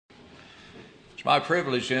It's my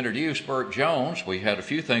privilege to introduce Burt Jones. We had a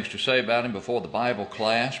few things to say about him before the Bible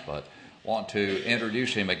class, but want to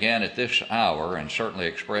introduce him again at this hour and certainly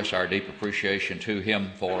express our deep appreciation to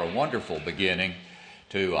him for a wonderful beginning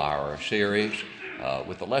to our series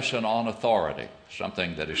with the lesson on authority,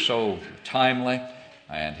 something that is so timely,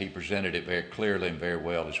 and he presented it very clearly and very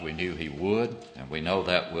well as we knew he would, and we know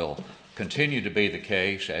that will continue to be the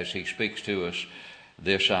case as he speaks to us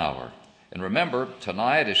this hour. And remember,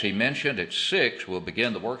 tonight, as he mentioned, at 6, we'll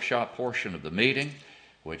begin the workshop portion of the meeting,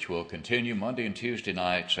 which will continue Monday and Tuesday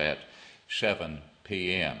nights at 7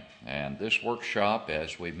 p.m. And this workshop,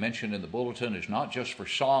 as we've mentioned in the bulletin, is not just for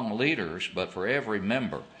song leaders, but for every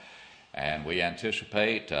member. And we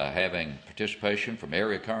anticipate having participation from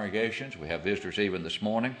area congregations. We have visitors even this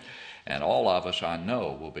morning. And all of us, I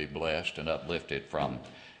know, will be blessed and uplifted from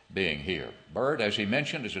being here. Burt, as he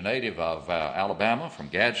mentioned, is a native of Alabama, from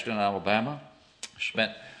Gadsden, Alabama.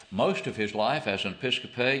 Spent most of his life as an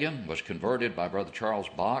Episcopalian, was converted by Brother Charles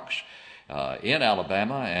Box in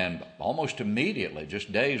Alabama, and almost immediately,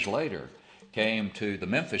 just days later, came to the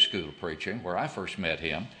Memphis School of Preaching, where I first met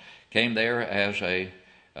him, came there as a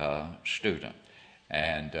student.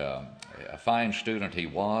 And a fine student he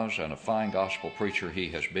was, and a fine gospel preacher he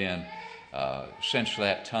has been since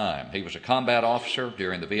that time. He was a combat officer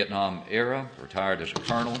during the Vietnam era, retired as a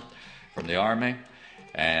colonel from the Army,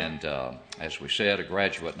 and as we said, a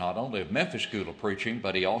graduate not only of Memphis School of Preaching,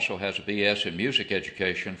 but he also has a B.S. in music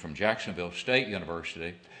education from Jacksonville State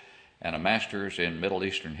University and a master's in Middle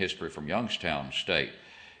Eastern history from Youngstown State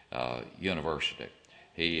University.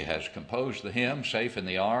 He has composed the hymn "Safe in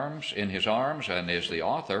His Arms" and is the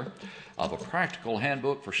author of a practical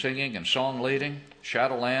handbook for singing and song leading,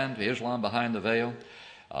 Shadowland, Islam Behind the Veil.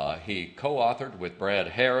 He co-authored with Brad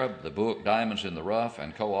Harrop the book Diamonds in the Rough,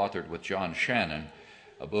 and co-authored with John Shannon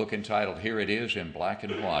a book entitled Here It Is in Black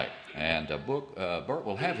and White. And Burt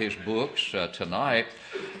will have his books tonight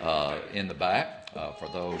in the back for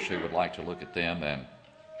those who would like to look at them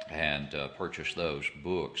and purchase those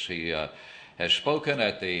books. He has spoken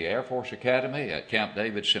at the Air Force Academy, at Camp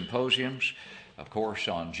David symposiums, of course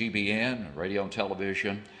on GBN, radio and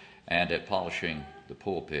television, and at Polishing the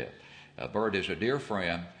Pulpit. Burt is a dear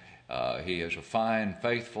friend. He is a fine,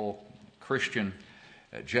 faithful Christian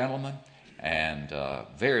gentleman, and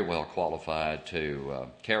very well qualified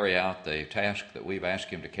to carry out the task that we've asked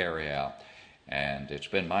him to carry out. And it's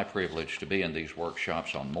been my privilege to be in these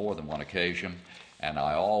workshops on more than one occasion, and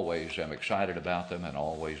I always am excited about them and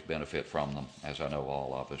always benefit from them, as I know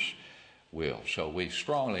all of us will. So we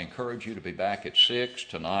strongly encourage you to be back at 6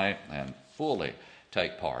 tonight and fully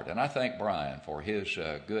take part. And I thank Brian for his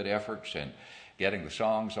good efforts in getting the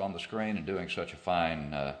songs on the screen and doing such a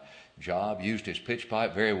fine job. Used his pitch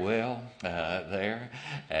pipe very well there,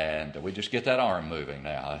 and we just get that arm moving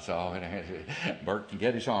now. That's all. Burt can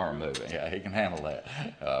get his arm moving. Yeah, he can handle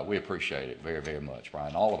that. We appreciate it very, very much,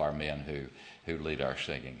 Brian. All of our men who lead our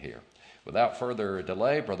singing here. Without further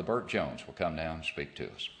delay, Brother Burt Jones will come down and speak to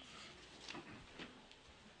us.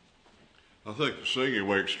 I think the singing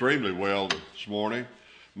went extremely well this morning.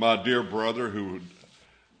 My dear brother who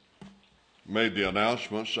made the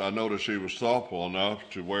announcements, I noticed he was thoughtful enough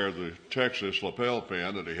to wear the Texas lapel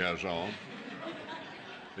pin that he has on.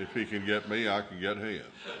 If he can get me, I can get him.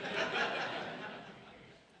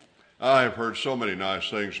 I have heard so many nice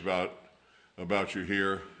things about you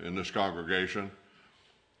here in this congregation.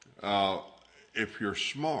 If you're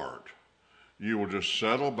smart, you will just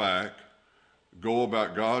settle back, go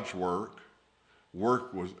about God's work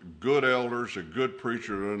with good elders, a good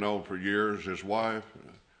preacher that I've known for years, his wife.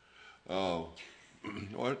 No,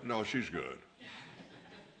 she's good.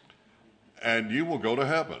 And you will go to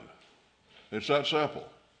heaven. It's that simple.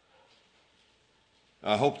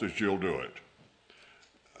 I hope that you'll do it.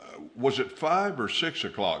 Was it 5 or 6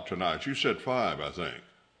 o'clock tonight? You said 5, I think.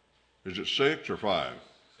 Is it 6 or 5?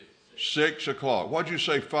 6 o'clock. What'd you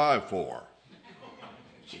say 5 for?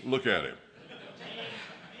 Look at him.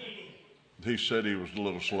 He said he was a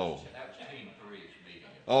little slow.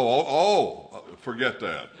 Oh, forget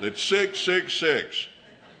that. It's 666.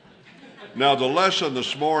 Now, the lesson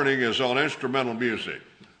this morning is on instrumental music.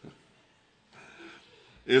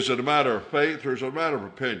 Is it a matter of faith or is it a matter of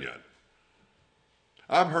opinion?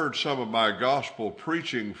 I've heard some of my gospel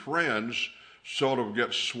preaching friends sort of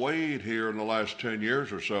get swayed here in the last 10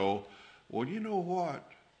 years or so. Well, you know what?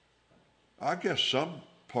 I guess some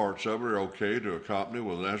parts of it are okay to accompany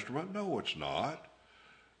with an instrument. No, it's not.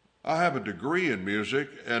 I have a degree in music,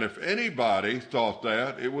 and if anybody thought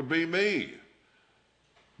that, it would be me.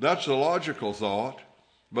 That's the logical thought.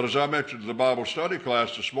 But as I mentioned in the Bible study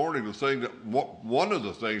class this morning, one of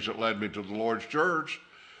the things that led me to the Lord's church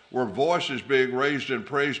where voices being raised in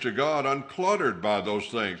praise to God, uncluttered by those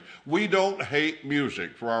things. We don't hate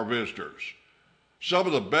music for our visitors. Some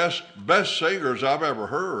of the best singers I've ever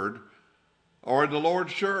heard are in the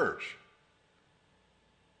Lord's church.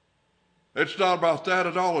 It's not about that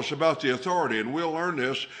at all. It's about the authority, and we'll learn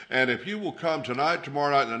this. And if you will come tonight,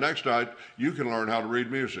 tomorrow night, and the next night, you can learn how to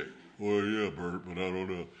read music. Well, yeah, Bert, but I don't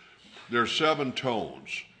know. There's 7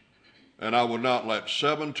 tones, and I will not let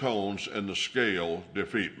 7 tones in the scale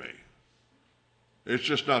defeat me. It's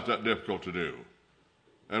just not that difficult to do.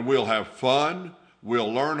 And we'll have fun.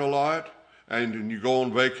 We'll learn a lot. And you go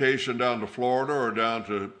on vacation down to Florida or down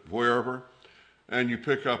to wherever, and you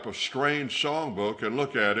pick up a strange songbook and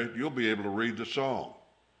look at it, you'll be able to read the song.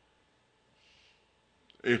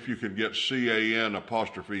 If you can get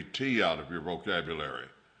CAN''T out of your vocabulary.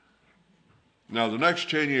 Now, the next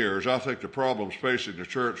 10 years, I think the problems facing the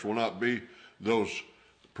church will not be those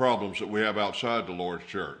problems that we have outside the Lord's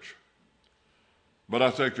church. But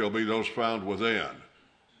I think there'll be those found within.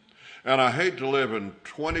 And I hate to live in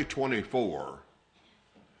 2024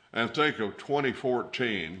 and think of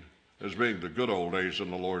 2014 as being the good old days in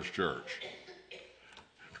the Lord's church.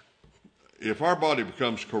 If our body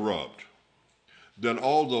becomes corrupt, then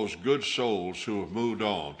all those good souls who have moved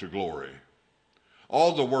on to glory,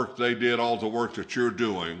 all the work they did, all the work that you're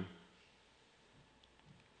doing,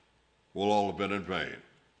 will all have been in vain.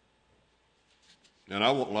 And I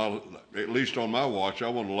won't allow, at least on my watch, I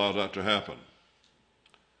won't allow that to happen.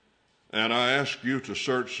 And I ask you to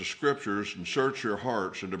search the scriptures and search your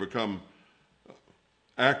hearts and to become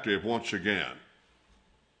active once again.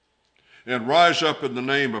 And rise up in the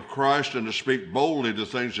name of Christ and to speak boldly the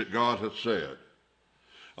things that God hath said.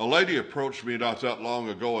 A lady approached me not that long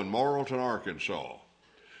ago in Morrilton, Arkansas.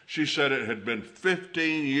 She said it had been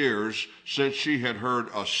 15 years since she had heard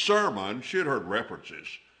a sermon. She had heard references.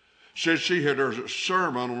 Since she had heard a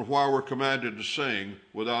sermon on why we're commanded to sing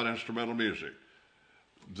without instrumental music.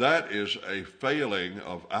 That is a failing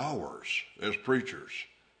of ours as preachers.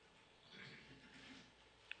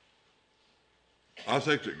 I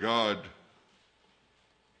think that God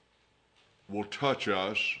will touch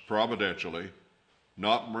us providentially,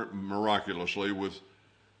 not miraculously, with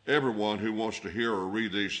everyone who wants to hear or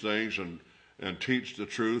read these things and teach the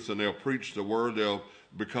truth, and they'll preach the word. They'll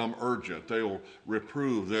become urgent. They will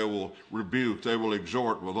reprove. They will rebuke. They will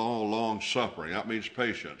exhort with all long suffering. That means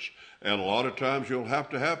patience. And a lot of times you'll have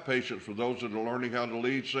to have patience for those that are learning how to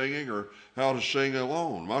lead singing or how to sing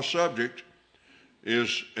alone. My subject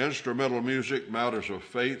is instrumental music, matters of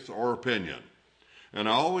faith or opinion. And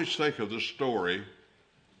I always think of this story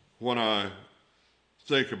when I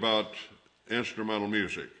think about instrumental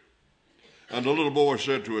music. And the little boy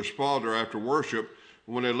said to his father after worship,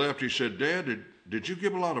 when they left, he said, "Dad, did you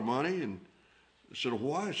give a lot of money?" And I said,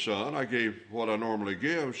 "Why, son? I gave what I normally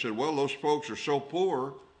give." He said, "Well, those folks are so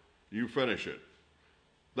poor, you finish it.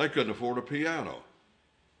 They couldn't afford a piano."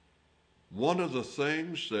 One of the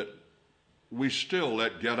things that we still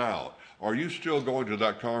let get out. Are you still going to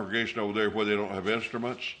that congregation over there where they don't have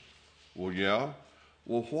instruments? Well, yeah.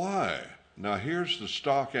 Well, why? Now, here's the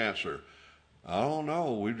stock answer. I don't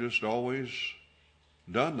know. We've just always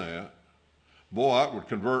done that. Boy, that would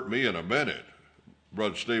convert me in a minute.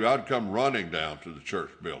 Brother Steve, I'd come running down to the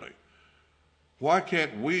church building. Why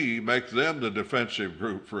can't we make them the defensive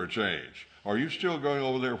group for a change? Are you still going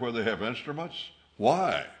over there where they have instruments?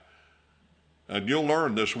 Why? And you'll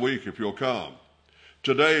learn this week if you'll come.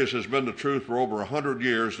 Today, as has been the truth for over 100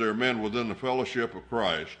 years, there are men within the fellowship of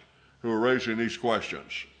Christ who are raising these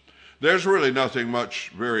questions. There's really nothing much,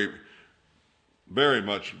 very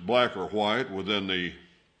much black or white within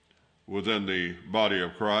the body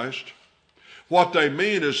of Christ. What they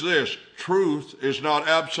mean is this: truth is not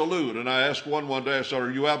absolute. And I asked one day, I said,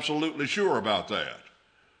 "Are you absolutely sure about that?"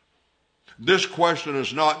 This question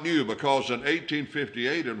is not new, because in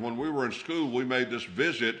 1858, and when we were in school, we made this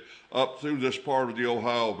visit up through this part of the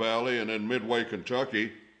Ohio Valley and in Midway,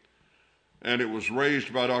 Kentucky, and it was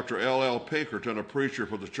raised by Dr. L.L. Pinkerton, a preacher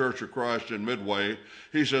for the Church of Christ in Midway.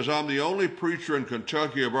 He says, "I'm the only preacher in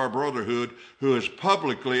Kentucky of our brotherhood who has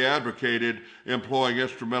publicly advocated employing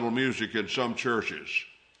instrumental music in some churches.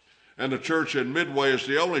 And the church in Midway is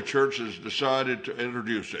the only church that has decided to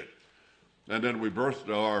introduce it." And then we birthed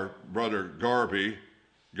our brother Garvey,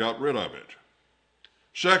 got rid of it.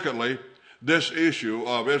 Secondly, this issue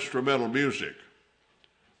of instrumental music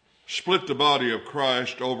split the body of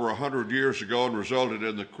Christ over 100 years ago and resulted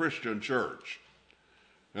in the Christian church.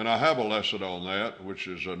 And I have a lesson on that, which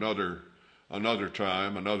is another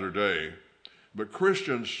time, another day. But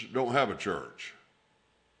Christians don't have a church.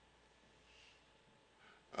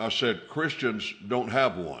 I said Christians don't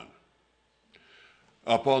have one.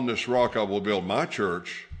 Upon this rock I will build my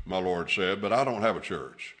church, my Lord said, but I don't have a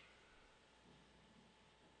church.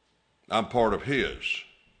 I'm part of his.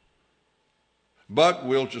 But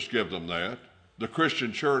we'll just give them that. The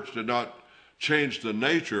Christian church did not change the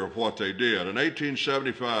nature of what they did. In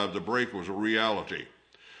 1875, the break was a reality.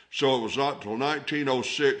 So it was not until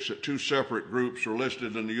 1906 that two separate groups were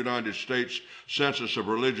listed in the United States Census of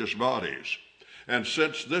Religious Bodies. And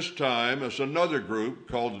since this time, there's another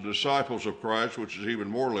group called the Disciples of Christ, which is even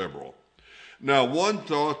more liberal. Now, one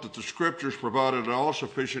thought that the Scriptures provided an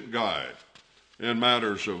all-sufficient guide in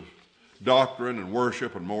matters of doctrine and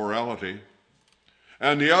worship and morality.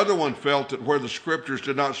 And the other one felt that where the Scriptures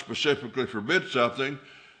did not specifically forbid something,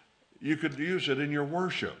 you could use it in your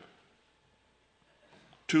worship.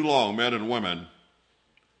 Too long, men and women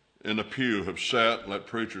in the pew have sat and let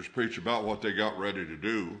preachers preach about what they got ready to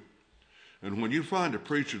do. And when you find a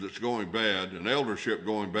preacher that's going bad, an eldership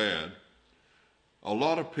going bad, a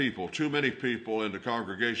lot of people, too many people in the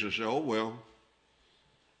congregation say, oh, well,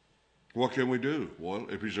 what can we do? Well,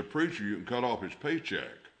 if he's a preacher, you can cut off his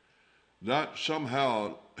paycheck. That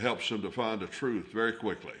somehow helps him to find the truth very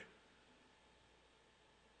quickly.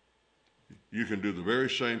 You can do the very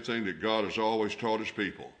same thing that God has always taught his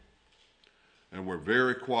people. And we're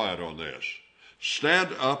very quiet on this. Stand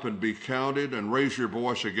up and be counted and raise your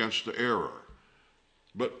voice against the error.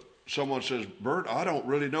 But someone says, Bert, I don't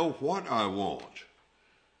really know what I want.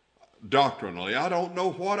 Doctrinally, I don't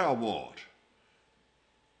know what I want.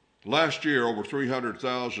 Last year, over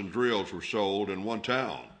 300,000 drills were sold in one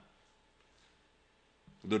town.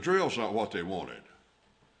 The drill's not what they wanted.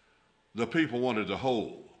 The people wanted the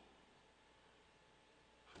whole.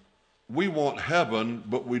 We want heaven,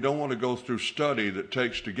 but we don't want to go through study that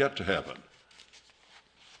takes to get to heaven.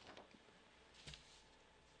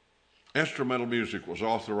 Instrumental music was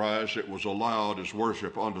authorized. It was allowed as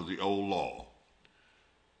worship under the old law.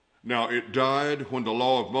 Now, it died when the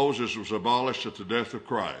law of Moses was abolished at the death of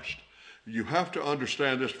Christ. You have to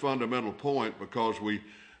understand this fundamental point, because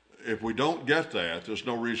if we don't get that, there's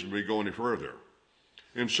no reason we go any further.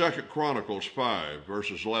 In 2 Chronicles 5,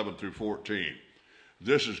 verses 11 through 14,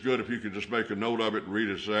 this is good if you can just make a note of it and read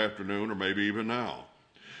it this afternoon or maybe even now.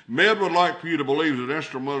 Men would like for you to believe that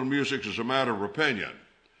instrumental music is a matter of opinion,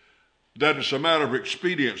 that it's a matter of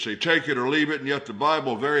expediency, take it or leave it, and yet the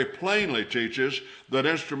Bible very plainly teaches that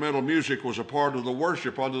instrumental music was a part of the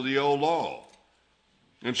worship under the old law.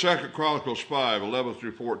 In 2 Chronicles 5, 11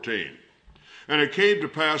 through 14, and it came to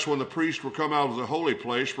pass when the priests were come out of the holy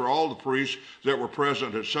place, for all the priests that were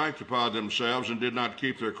present had sanctified themselves and did not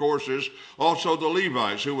keep their courses, also the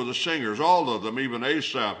Levites, who were the singers, all of them, even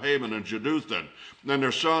Asaph, Heman, and Jeduthun, and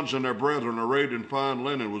their sons and their brethren, arrayed in fine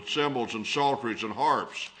linen, with cymbals and psalteries and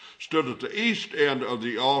harps, stood at the east end of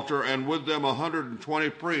the altar, and with them 120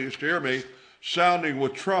 priests, hear me, sounding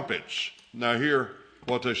with trumpets. Now hear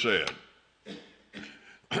what they said.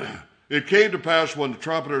 It came to pass when the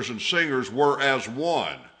trumpeters and singers were as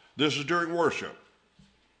one, this is during worship,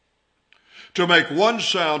 to make one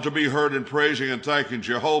sound to be heard in praising and thanking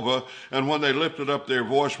Jehovah, and when they lifted up their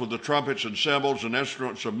voice with the trumpets and cymbals and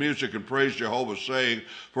instruments of music and praised Jehovah, saying,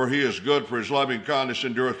 for he is good, for his loving kindness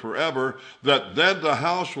endureth forever, that then the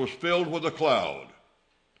house was filled with a cloud,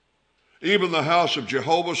 even the house of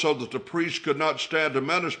Jehovah, so that the priests could not stand to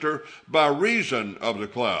minister by reason of the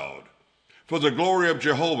cloud. For the glory of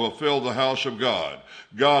Jehovah filled the house of God.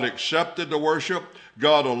 God accepted the worship.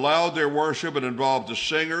 God allowed their worship. It involved the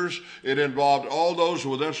singers. It involved all those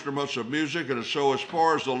with instruments of music. And so as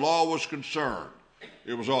far as the law was concerned,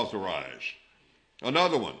 it was authorized.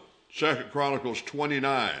 Another one, 2 Chronicles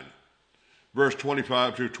 29, verse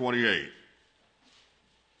 25 through 28.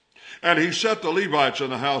 And he set the Levites in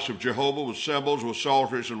the house of Jehovah with cymbals, with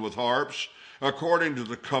psalteries, and with harps, according to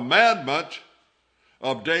the commandment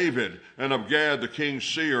of David and of Gad the king's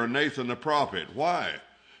seer and Nathan the prophet. Why?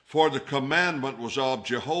 For the commandment was of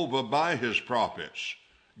Jehovah by his prophets.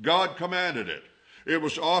 God commanded it. It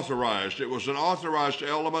was authorized. It was an authorized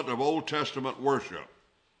element of Old Testament worship.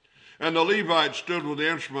 And the Levites stood with the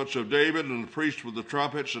instruments of David, and the priests with the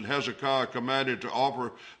trumpets, and Hezekiah commanded to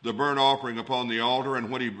offer the burnt offering upon the altar. And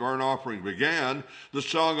when the burnt offering began, the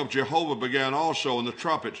song of Jehovah began also, and the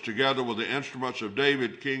trumpets, together with the instruments of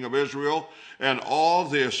David, king of Israel. And all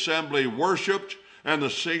the assembly worshipped, and the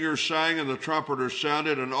singers sang, and the trumpeters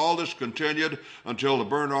sounded, and all this continued until the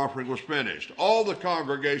burnt offering was finished. All the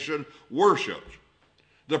congregation worshipped.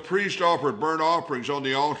 The priest offered burnt offerings on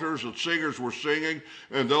the altars, the singers were singing,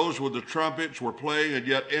 and those with the trumpets were playing, and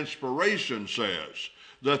yet inspiration says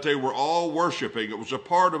that they were all worshiping. It was a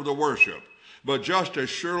part of the worship. But just as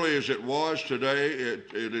surely as it was today,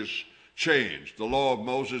 it is changed. The law of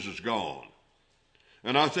Moses is gone.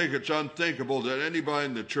 And I think it's unthinkable that anybody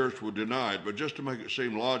in the church would deny it, but just to make it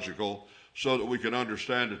seem logical so that we can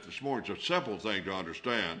understand it this morning, it's a simple thing to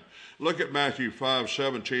understand. Look at Matthew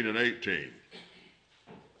 5:17 and 18.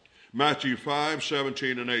 Matthew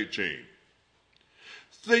 5:17 and 18.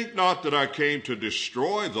 Think not that I came to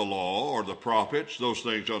destroy the law or the prophets, those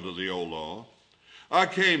things under the old law. I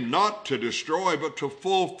came not to destroy, but to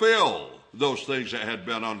fulfill those things that had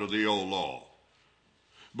been under the old law.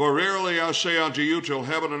 But verily I say unto you, till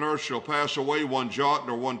heaven and earth shall pass away, one jot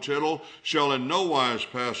nor one tittle shall in no wise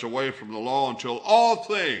pass away from the law until all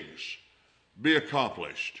things be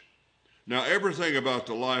accomplished. Now everything about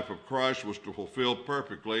the life of Christ was to fulfill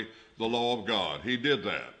perfectly the law of God. He did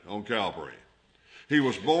that on Calvary. He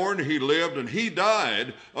was born, he lived, and he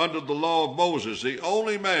died under the law of Moses, the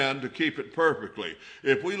only man to keep it perfectly.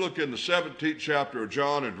 If we look in the 17th chapter of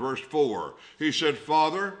John and verse 4, he said,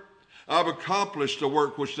 Father, I've accomplished the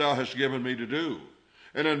work which thou hast given me to do.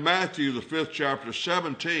 And in Matthew, the 5th chapter,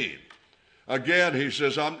 17, again he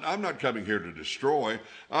says, I'm not coming here to destroy.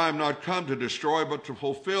 I am not come to destroy, but to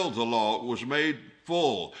fulfill the law. It was made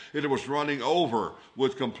full. It was running over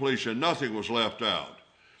with completion. Nothing was left out.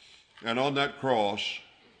 And on that cross,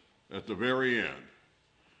 at the very end,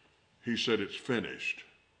 he said, it's finished.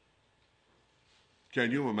 Can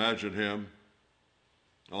you imagine him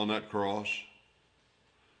on that cross?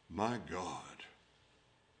 My God.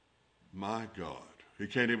 My God. He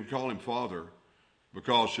can't even call him Father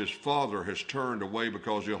because his Father has turned away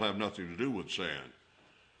because he'll have nothing to do with sin.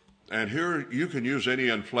 And here you can use any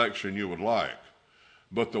inflection you would like,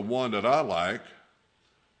 but the one that I like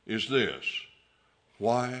is this.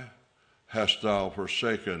 Why hast thou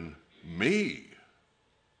forsaken me?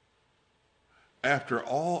 After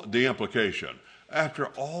all, the implication, after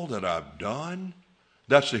all that I've done,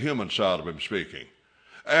 that's the human side of him speaking.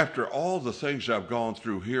 After all the things I've gone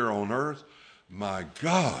through here on earth, my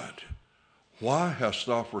God, why hast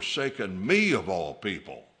thou forsaken me of all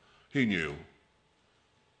people? He knew.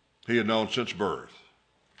 He had known since birth.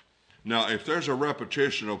 Now, if there's a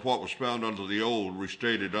repetition of what was found under the old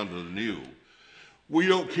restated under the new, we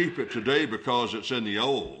don't keep it today because it's in the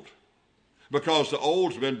old, because the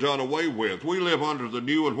old's been done away with. We live under the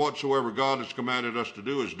new, and whatsoever God has commanded us to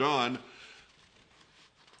do is done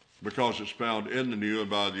because it's found in the new and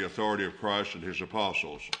by the authority of Christ and his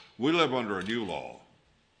apostles. We live under a new law.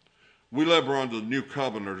 We live under the new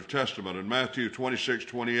covenant or testament. In Matthew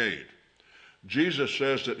 26:28, Jesus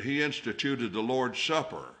says that he instituted the Lord's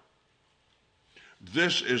Supper.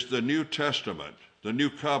 This is the New Testament, the new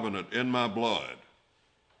covenant in my blood,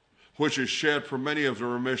 which is shed for many of the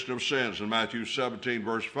remission of sins, in Matthew 17,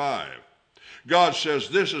 verse 5. God says,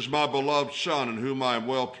 this is my beloved Son, in whom I am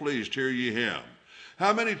well pleased. Hear ye him.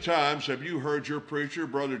 How many times have you heard your preacher,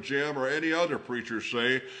 Brother Jim, or any other preacher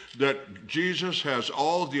say that Jesus has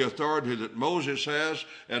all the authority that Moses has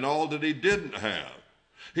and all that he didn't have?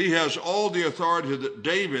 He has all the authority that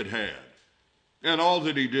David had and all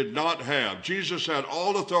that he did not have. Jesus had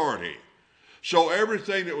all authority. So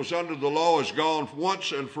everything that was under the law is gone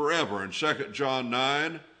once and forever. In 2 John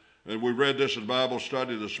 9, and we read this in Bible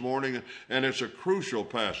study this morning, and it's a crucial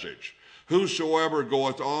passage. Whosoever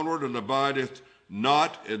goeth onward and abideth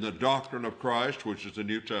not in the doctrine of Christ, which is the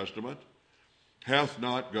New Testament, hath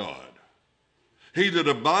not God. He that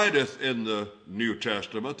abideth in the New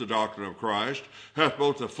Testament, the doctrine of Christ, hath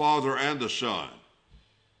both the Father and the Son.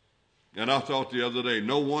 And I thought the other day,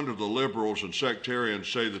 no wonder the liberals and sectarians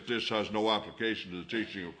say that this has no application to the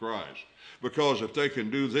teaching of Christ. Because if they can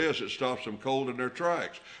do this, it stops them cold in their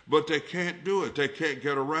tracks. But they can't do it. They can't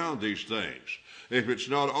get around these things. If it's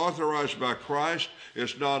not authorized by Christ,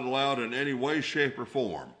 it's not allowed in any way, shape, or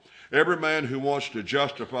form. Every man who wants to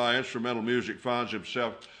justify instrumental music finds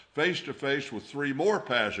himself face to face with three more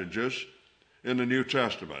passages in the New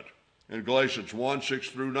Testament. In Galatians 1, 6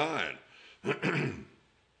 through 9.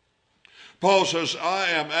 Paul says, I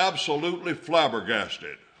am absolutely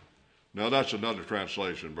flabbergasted. Now that's another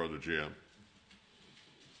translation, Brother Jim.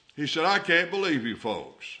 He said, I can't believe you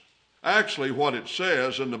folks. Actually, what it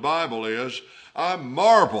says in the Bible is, I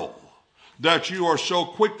marvel that you are so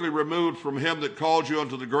quickly removed from him that called you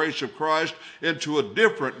unto the grace of Christ into a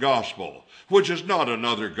different gospel, which is not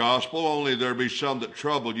another gospel, only there be some that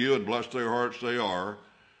trouble you, and bless their hearts they are,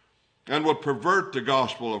 and would pervert the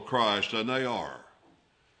gospel of Christ, and they are.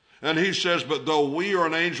 And he says, but though we or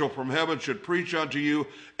an angel from heaven should preach unto you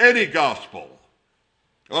any gospel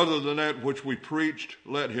other than that which we preached,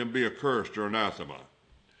 let him be accursed or anathema.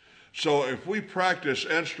 So if we practice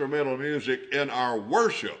instrumental music in our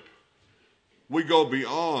worship, we go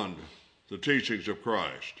beyond the teachings of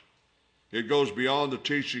Christ. It goes beyond the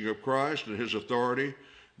teaching of Christ and his authority.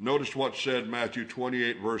 Notice what's said in Matthew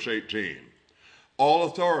 28, verse 18. All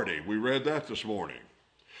authority, we read that this morning.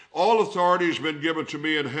 All authority has been given to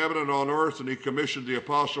me in heaven and on earth, and he commissioned the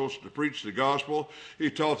apostles to preach the gospel. He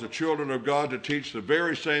taught the children of God to teach the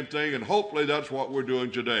very same thing, and hopefully that's what we're doing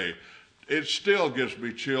today. It still gives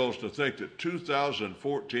me chills to think that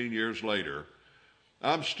 2014 years later,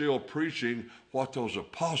 I'm still preaching what those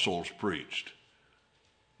apostles preached.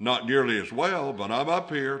 Not nearly as well, but I'm up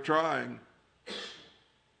here trying.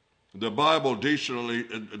 The Bible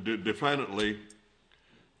definitively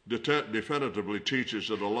teaches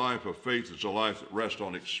that a life of faith is a life that rests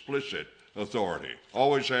on explicit authority.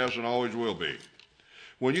 Always has and always will be.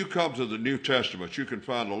 When you come to the New Testament, you can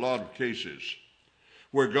find a lot of cases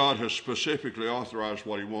where God has specifically authorized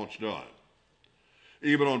what he wants done.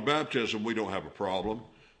 Even on baptism, we don't have a problem.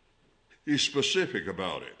 He's specific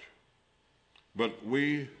about it. But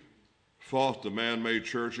we fought the man-made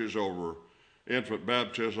churches over infant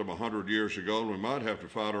baptism 100 years ago, and we might have to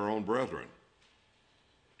fight our own brethren.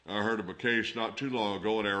 I heard of a case not too long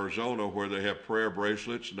ago in Arizona where they have prayer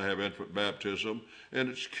bracelets and they have infant baptism, and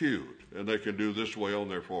it's cute, and they can do this way on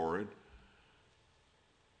their forehead.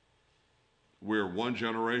 We're one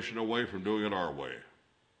generation away from doing it our way.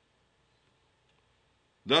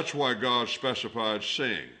 That's why God specified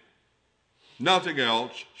sing. Nothing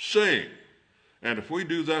else, sing. And if we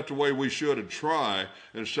do that the way we should and try,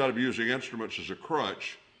 instead of using instruments as a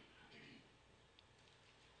crutch,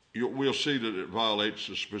 we'll see that it violates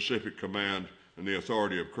the specific command and the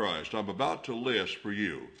authority of Christ. I'm about to list for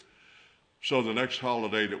you. So the next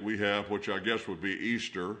holiday that we have, which I guess would be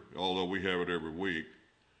Easter, although we have it every week,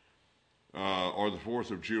 or the 4th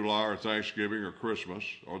of July, or Thanksgiving, or Christmas,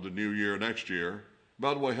 or the New Year next year.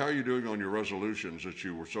 By the way, how are you doing on your resolutions that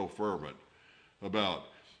you were so fervent about?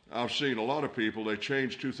 I've seen a lot of people, they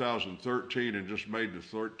changed 2013 and just made the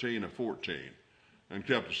 13 a 14 and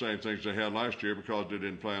kept the same things they had last year because they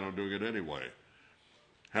didn't plan on doing it anyway.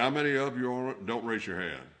 How many of you, don't raise your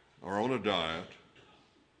hand, are on a diet?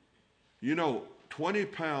 You know, 20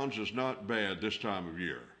 pounds is not bad this time of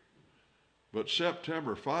year, but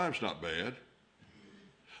September 5 is not bad.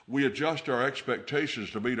 We adjust our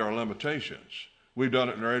expectations to meet our limitations. We've done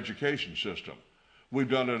it in our education system. We've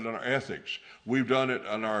done it in our ethics. We've done it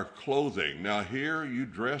in our clothing. Now here you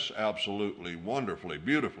dress absolutely wonderfully,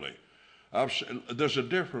 beautifully. There's a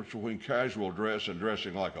difference between casual dress and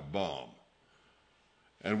dressing like a bum.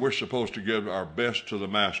 And we're supposed to give our best to the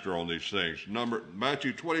master on these things.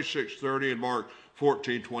 Matthew 26:30 and Mark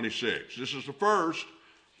 14:26. This is the first.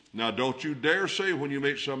 Now don't you dare say when you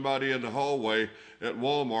meet somebody in the hallway at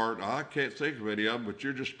Walmart, I can't think of any of them, but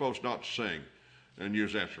you're just supposed not to sing and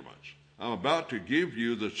use instruments. I'm about to give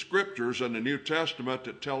you the scriptures in the New Testament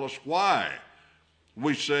that tell us why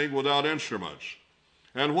we sing without instruments.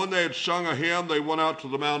 And when they had sung a hymn, they went out to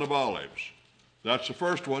the Mount of Olives. That's the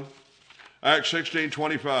first one. Acts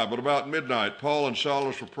 16:25. But about midnight, Paul and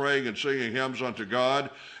Silas were praying and singing hymns unto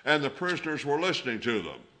God, and the prisoners were listening to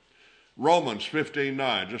them. Romans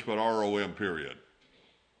 15:9, just put R-O-M period.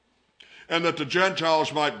 And that the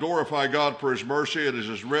Gentiles might glorify God for his mercy, it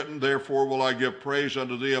is written, therefore will I give praise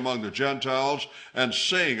unto thee among the Gentiles, and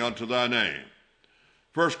sing unto thy name.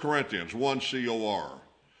 1 Corinthians 1 C-O-R.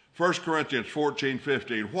 1 Corinthians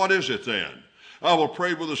 14:15. What is it then? I will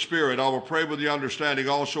pray with the Spirit, I will pray with the understanding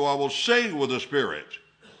also, I will sing with the Spirit,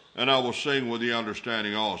 and I will sing with the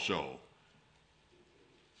understanding also.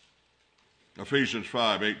 Ephesians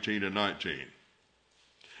 5:18 and 19.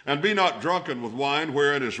 And be not drunken with wine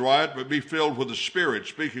wherein is riot, but be filled with the Spirit,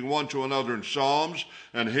 speaking one to another in psalms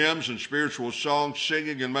and hymns and spiritual songs,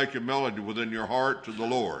 singing and making melody within your heart to the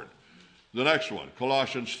Lord. The next one,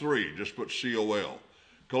 Colossians 3, just put C-O-L.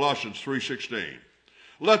 Colossians 3:16.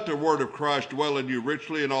 Let the word of Christ dwell in you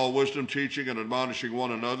richly in all wisdom, teaching and admonishing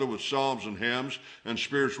one another with psalms and hymns and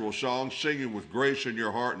spiritual songs, singing with grace in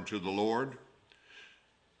your heart unto the Lord.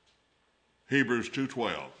 Hebrews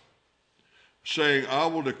 2:12. Saying, I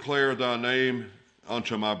will declare thy name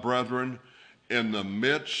unto my brethren. In the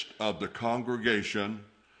midst of the congregation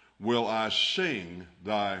will I sing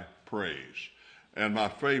thy praise. And my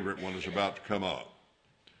favorite one is about to come up.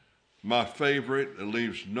 My favorite, it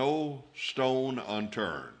leaves no stone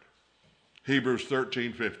unturned. Hebrews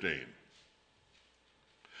 13:15.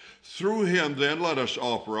 Through him then let us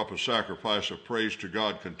offer up a sacrifice of praise to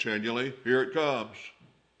God continually. Here it comes.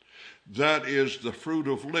 That is the fruit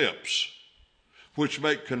of lips, which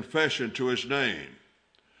make confession to his name.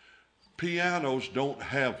 Pianos don't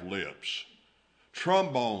have lips.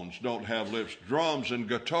 Trombones don't have lips. Drums and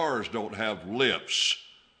guitars don't have lips.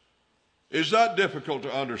 Is that difficult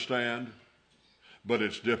to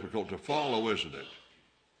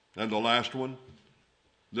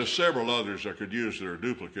There's several others I could use that are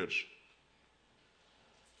duplicates.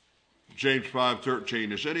 James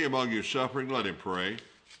 5:13, is any among you suffering? Let him pray.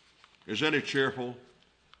 Is any cheerful?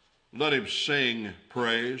 Let him sing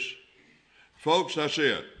praise. Folks, that's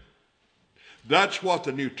it. That's what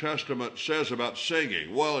the New Testament says about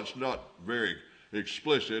singing. Well, it's not very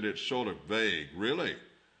explicit. It's sort of vague, really.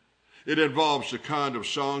 It involves the kind of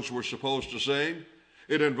songs we're supposed to sing.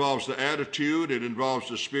 It involves the attitude. It involves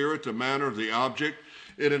the spirit, the manner, the object.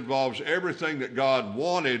 It involves everything that God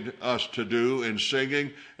wanted us to do in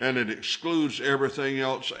singing, and it excludes everything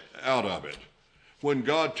else out of it. When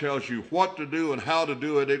God tells you what to do and how to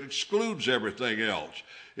do it, it excludes everything else.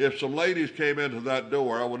 If some ladies came into that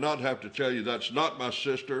door, I would not have to tell you, that's not my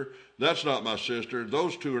sister, that's not my sister,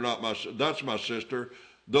 those two are not that's my sister,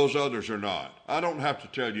 those others are not. I don't have to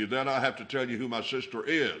tell you that. I have to tell you who my sister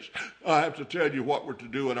is. I have to tell you what we're to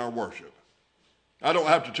do in our worship. I don't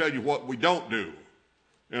have to tell you what we don't do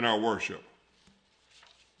in our worship.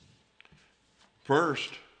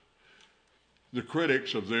 First, the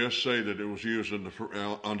critics of this say that it was used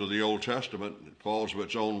under the Old Testament. It falls of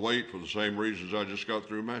its own weight for the same reasons I just got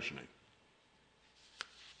through mentioning.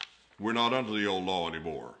 We're not under the old law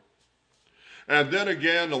anymore. And then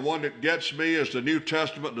again, the one that gets me is the New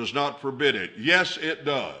Testament does not forbid it. Yes, it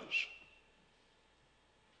does.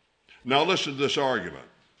 Now listen to this argument.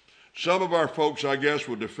 Some of our folks, I guess,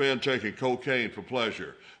 would defend taking cocaine for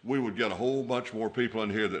pleasure. We would get a whole bunch more people in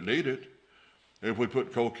here that need it if we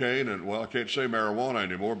put cocaine and, well, I can't say marijuana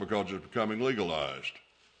anymore because it's becoming legalized.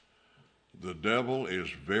 The devil is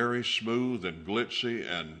very smooth and glitzy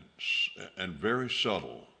and very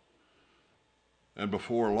subtle. And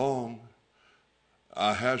before long,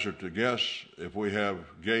 I hazard to guess, if we have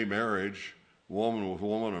gay marriage, woman with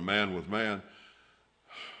woman or man with man,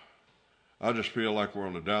 I just feel like we're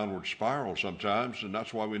on a downward spiral sometimes, and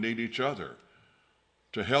that's why we need each other,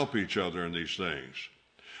 to help each other in these things.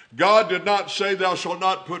 God did not say thou shalt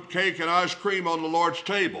not put cake and ice cream on the Lord's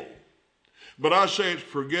table. But I say it's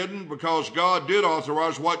forbidden because God did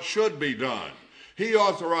authorize what should be done. He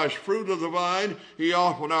authorized fruit of the vine. He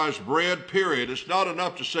authorized bread, period. It's not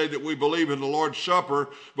enough to say that we believe in the Lord's Supper,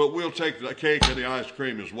 but we'll take the cake and the ice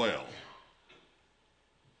cream as well.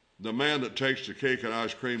 The man that takes the cake and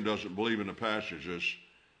ice cream doesn't believe in the passages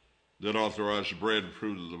that authorize the bread and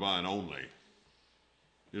fruit of the vine only.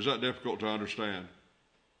 Is that difficult to understand?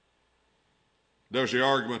 There's the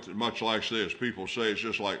argument that much like this. People say it's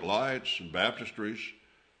just like lights and baptistries,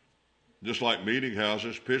 just like meeting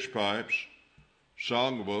houses, pitch pipes,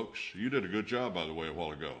 songbooks. You did a good job, by the way, a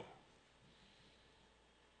while ago.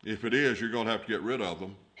 If it is, you're going to have to get rid of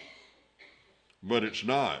them. But it's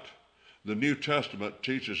not. The New Testament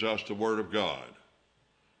teaches us the Word of God.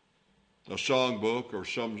 A songbook or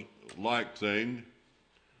some like thing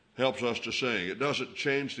helps us to sing. It doesn't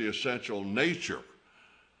change the essential nature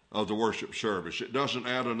of the worship service. It doesn't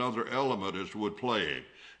add another element as would playing.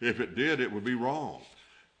 If it did, it would be wrong.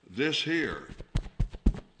 This here,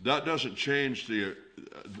 that doesn't change the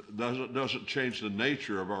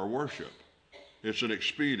nature of our worship. It's an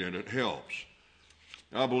expedient. It helps.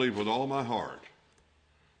 I believe with all my heart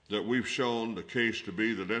that we've shown the case to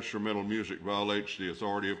be that instrumental music violates the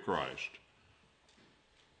authority of Christ.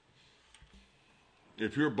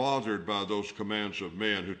 If you're bothered by those commands of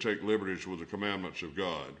men who take liberties with the commandments of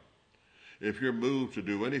God, if you're moved to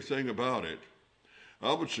do anything about it,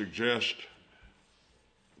 I would suggest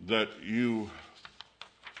that you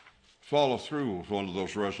follow through with one of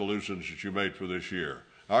those resolutions that you made for this year.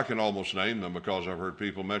 I can almost name them because I've heard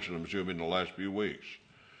people mention them to me in the last few weeks.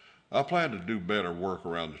 I plan to do better work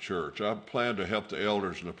around the church. I plan to help the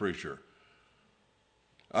elders and the preacher.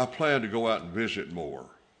 I plan to go out and visit more.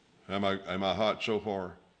 Am I hot so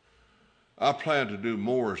far? I plan to do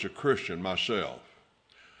more as a Christian myself.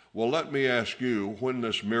 Well, let me ask you when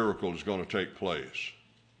this miracle is going to take place.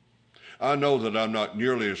 I know that I'm not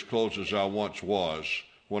nearly as close as I once was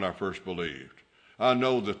when I first believed. I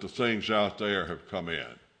know that the things out there have come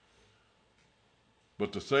in.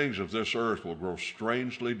 But the things of this earth will grow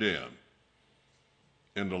strangely dim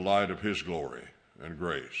in the light of His glory and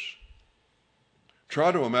grace.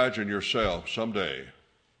 Try to imagine yourself someday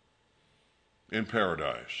in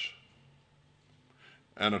paradise,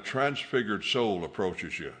 and a transfigured soul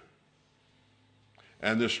approaches you.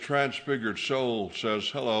 And this transfigured soul says,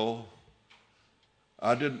 hello,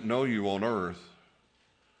 I didn't know you on earth,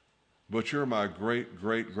 but you're my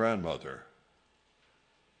great-great-grandmother.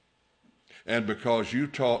 And because you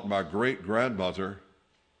taught my great-grandmother,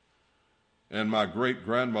 and my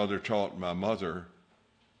great-grandmother taught my mother,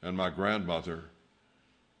 and my grandmother,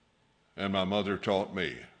 and my mother taught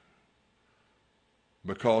me.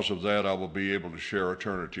 Because of that, I will be able to share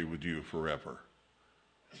eternity with you forever.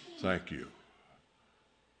 Thank you.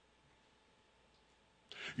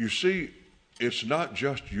 You see, it's not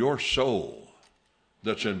just your soul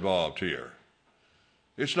that's involved here.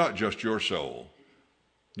 It's not just your soul.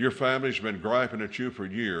 Your family's been griping at you for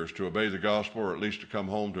years to obey the gospel, or at least to come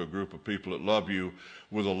home to a group of people that love you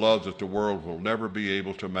with a love that the world will never be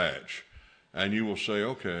able to match. And you will say,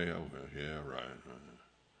 okay, yeah, right.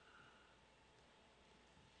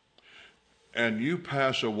 And you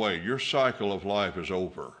pass away. Your cycle of life is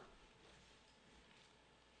over.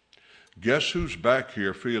 Guess who's back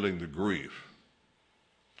here feeling the grief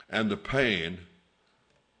and the pain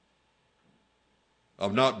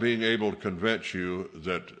of not being able to convince you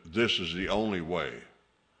that this is the only way?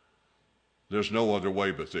 There's no other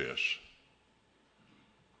way but this.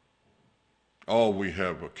 Oh, we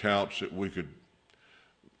have accounts that we could...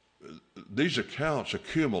 These accounts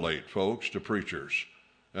accumulate, folks, to preachers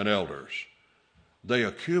and elders. They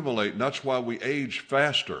accumulate, and that's why we age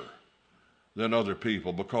faster than other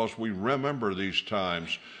people, because we remember these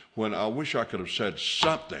times when I wish I could have said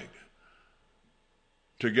something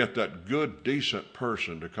to get that good, decent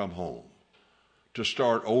person to come home, to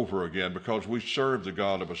start over again, because we serve the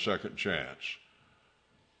God of a second chance.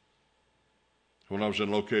 When I was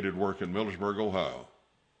in located work in Millersburg, Ohio,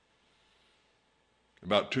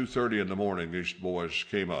 about 2:30 in the morning, these boys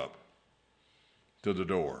came up to the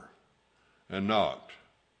door and knocked.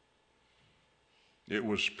 It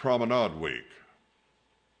was promenade week.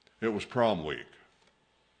 It was prom week.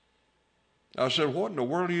 I said, what in the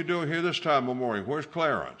world are you doing here this time of morning? Where's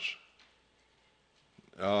Clarence?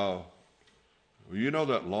 You know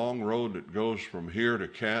that long road that goes from here to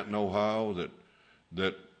Canton, Ohio,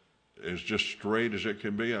 that is just straight as it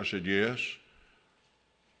can be? I said, yes.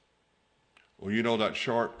 Well, you know that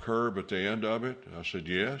sharp curve at the end of it? I said,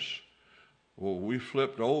 yes. Well, we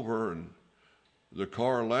flipped over and the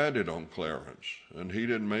car landed on Clarence, and he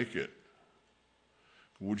didn't make it.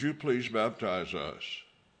 Would you please baptize us?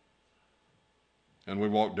 And we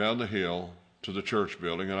walked down the hill to the church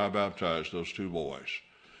building, and I baptized those two boys.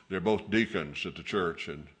 They're both deacons at the church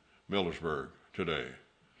in Millersburg today.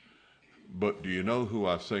 But do you know who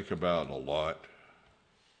I think about a lot?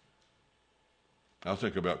 I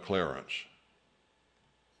think about Clarence.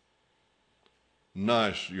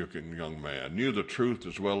 Nice-looking young man, knew the truth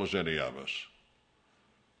as well as any of us.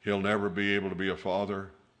 He'll never be able to be a father.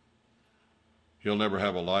 He'll never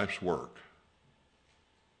have a life's work.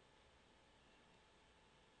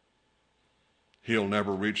 He'll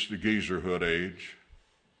never reach the geezerhood age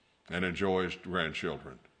and enjoy his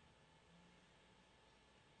grandchildren,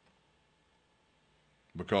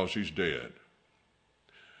 because he's dead,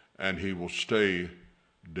 and he will stay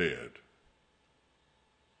dead.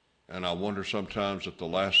 And I wonder sometimes at the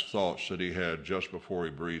last thoughts that he had just before he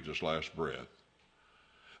breathed his last breath.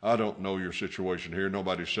 I don't know your situation here.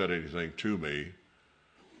 Nobody said anything to me.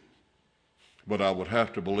 But I would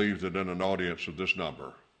have to believe that in an audience of this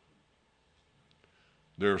number,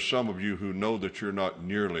 there are some of you who know that you're not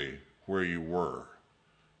nearly where you were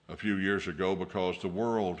a few years ago, because the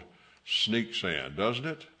world sneaks in, doesn't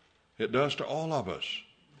it? It does to all of us.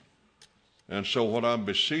 And so what I'm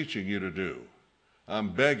beseeching you to do,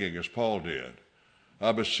 I'm begging as Paul did,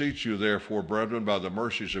 I beseech you, therefore, brethren, by the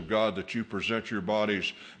mercies of God, that you present your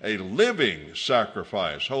bodies a living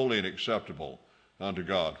sacrifice, holy and acceptable unto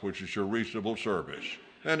God, which is your reasonable service.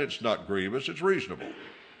 And it's not grievous, it's reasonable.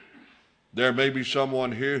 There may be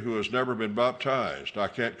someone here who has never been baptized. I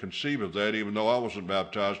can't conceive of that, even though I wasn't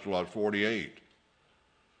baptized till I was 48.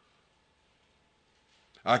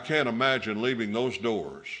 I can't imagine leaving those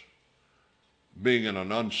doors, being in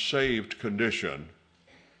an unsaved condition,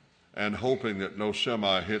 and hoping that no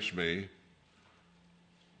semi hits me,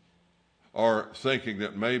 or thinking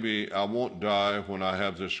that maybe I won't die when I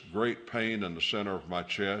have this great pain in the center of my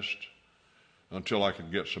chest until I can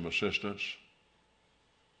get some assistance.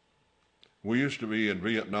 We used to be in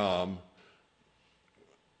Vietnam,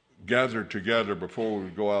 gathered together before we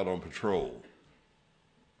would go out on patrol.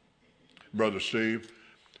 Brother Steve,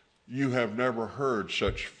 you have never heard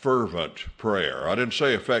such fervent prayer. I didn't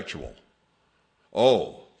say effectual.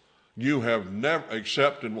 Oh, you have never,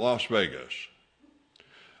 except in Las Vegas,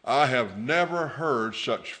 I have never heard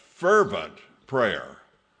such fervent prayer.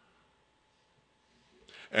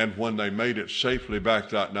 And when they made it safely back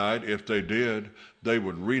that night, if they did, they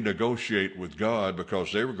would renegotiate with God,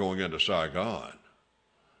 because they were going into Saigon.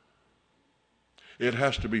 It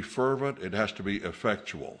has to be fervent. It has to be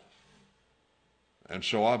effectual. And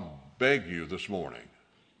so I beg you this morning,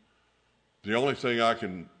 the only thing I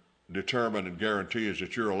can determine and guarantee is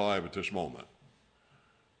that you're alive at this moment.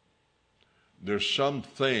 there's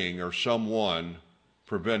something or someone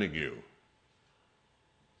preventing you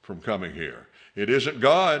from coming here. It isn't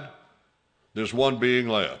God. There's one being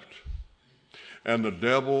left. And the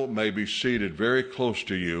devil may be seated very close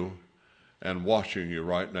to you and watching you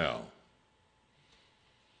right now.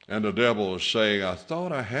 And the devil is saying, I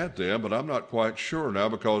thought I had them, but I'm not quite sure now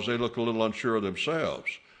because they look a little unsure of themselves.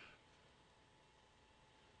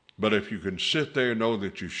 But if you can sit there and know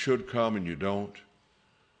that you should come and you don't,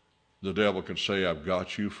 the devil can say, I've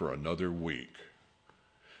got you for another week.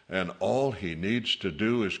 And all he needs to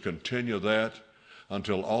do is continue that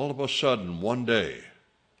until all of a sudden, one day,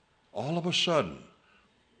 all of a sudden,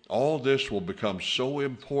 all this will become so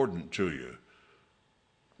important to you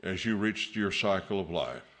as you reach your cycle of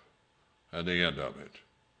life and the end of it.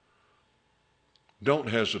 Don't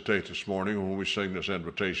hesitate this morning when we sing this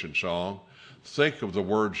invitation song. Think of the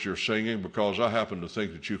words you're singing, because I happen to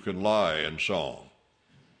think that you can lie in song.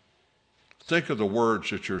 Think of the words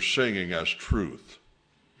that you're singing as truth.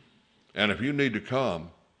 And if you need to come,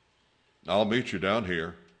 I'll meet you down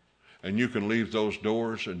here, and you can leave those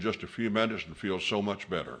doors in just a few minutes and feel so much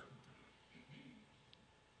better.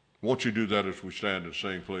 Won't you do that as we stand and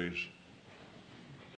sing, please?